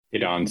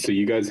hit on. So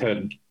you guys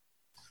had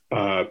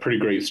a pretty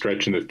great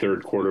stretch in the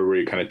third quarter where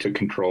you kind of took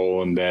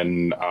control and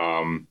then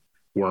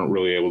weren't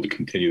really able to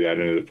continue that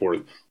into the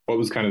fourth. What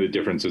was kind of the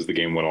difference as the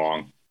game went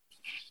along?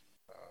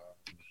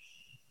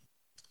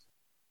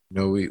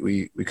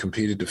 We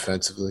competed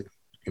defensively.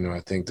 I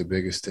think the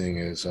biggest thing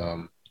is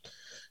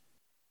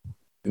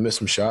we missed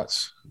some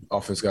shots.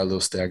 Offense got a little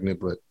stagnant,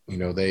 but,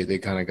 they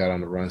kind of got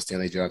on the run.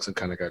 Stanley Johnson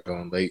kind of got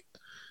going late.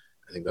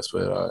 I think that's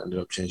what ended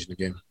up changing the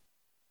game.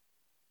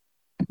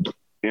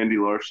 Andy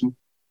Larson.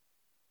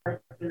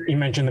 You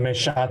mentioned the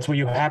missed shots. Were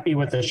you happy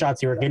with the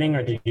shots you were getting,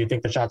 or did you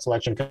think the shot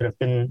selection could have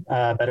been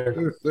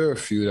better? There are a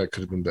few that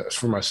could have been better.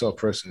 For myself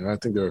personally, I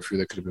think there are a few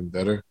that could have been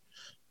better.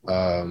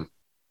 I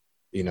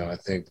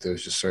think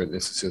there's just certain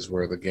instances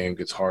where the game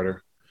gets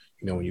harder,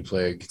 when you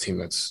play a team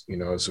that's,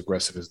 as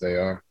aggressive as they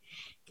are.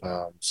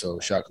 So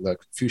a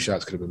few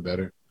shots could have been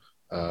better.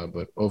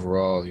 But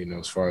overall,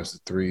 as far as the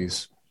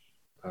threes,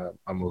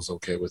 I was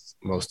okay with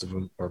most of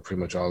them or pretty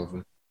much all of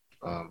them.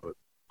 But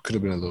could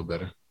have been a little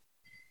better.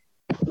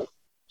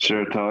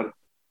 Sure, Todd.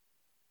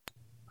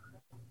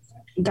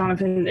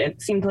 Donovan,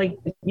 it seemed like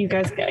you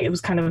guys, it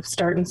was kind of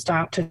start and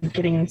stop to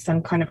getting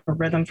some kind of a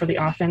rhythm for the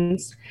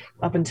offense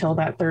up until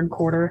that third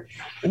quarter.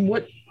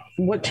 What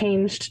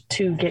changed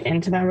to get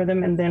into that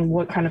rhythm, and then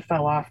what kind of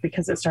fell off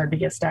because it started to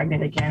get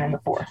stagnant again in the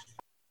fourth?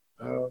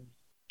 I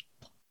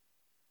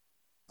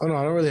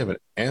don't really have an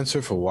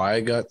answer for why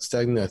it got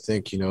stagnant. I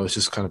think, it's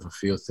just kind of a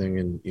feel thing,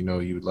 and,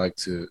 you would like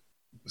to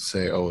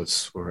say,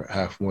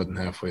 we're more than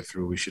halfway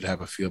through. We should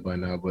have a feel by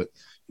now. But,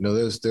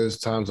 there's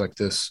times like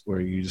this where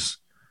you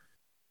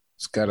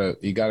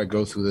gotta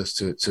go through this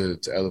to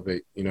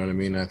elevate. You know what I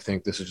mean? I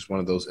think this is just one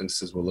of those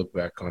instances we'll look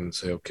back on and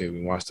say, okay,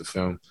 we watched the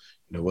film.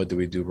 What did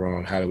we do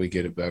wrong? How do we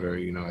get it better?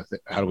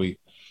 How do we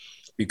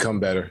become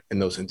better in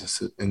those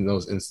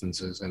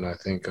instances? And I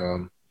think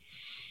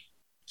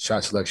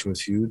shot selection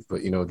was huge,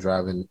 but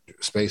driving,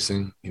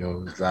 spacing,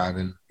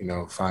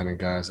 finding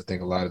guys. I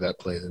think a lot of that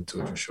plays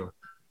into it for sure.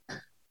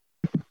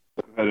 Go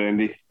ahead,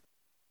 Andy.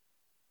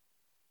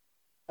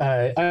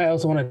 I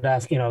also wanted to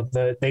ask,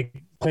 they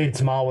played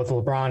small with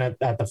LeBron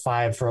at the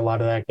 5 for a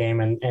lot of that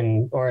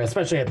game, or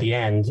especially at the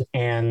end.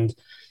 And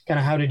kind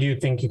of how did you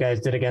think you guys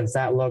did against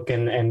that look,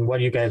 and what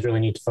do you guys really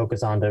need to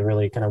focus on to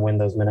really kind of win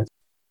those minutes?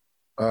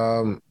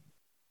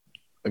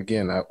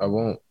 Again, I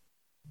won't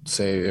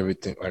say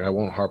everything. I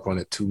won't harp on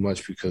it too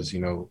much because, I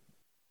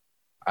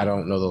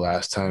don't know the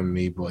last time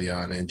me,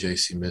 Boyan, and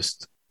JC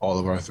missed all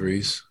of our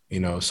threes,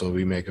 so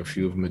we make a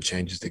few of them. It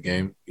changes the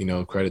game.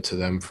 Credit to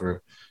them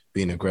for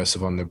being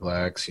aggressive on their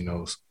blacks,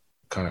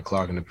 kind of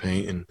clogging the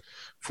paint. And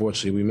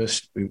unfortunately, we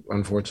missed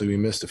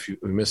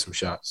some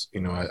shots.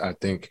 I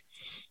think,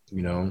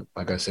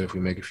 like I said, if we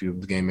make a few,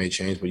 the game may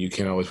change, but you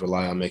can't always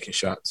rely on making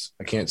shots.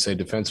 I can't say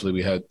defensively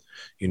we had,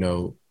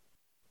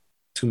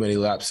 too many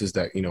lapses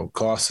that,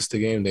 cost us the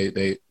game.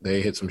 They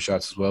hit some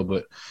shots as well,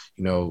 but,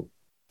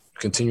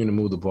 continuing to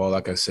move the ball,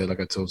 like I said, like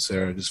I told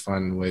Sarah, just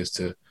finding ways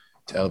to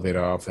elevate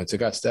our offense. It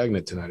got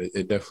stagnant tonight.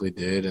 It definitely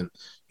did. And,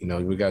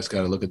 we guys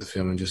got to look at the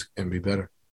film and be better.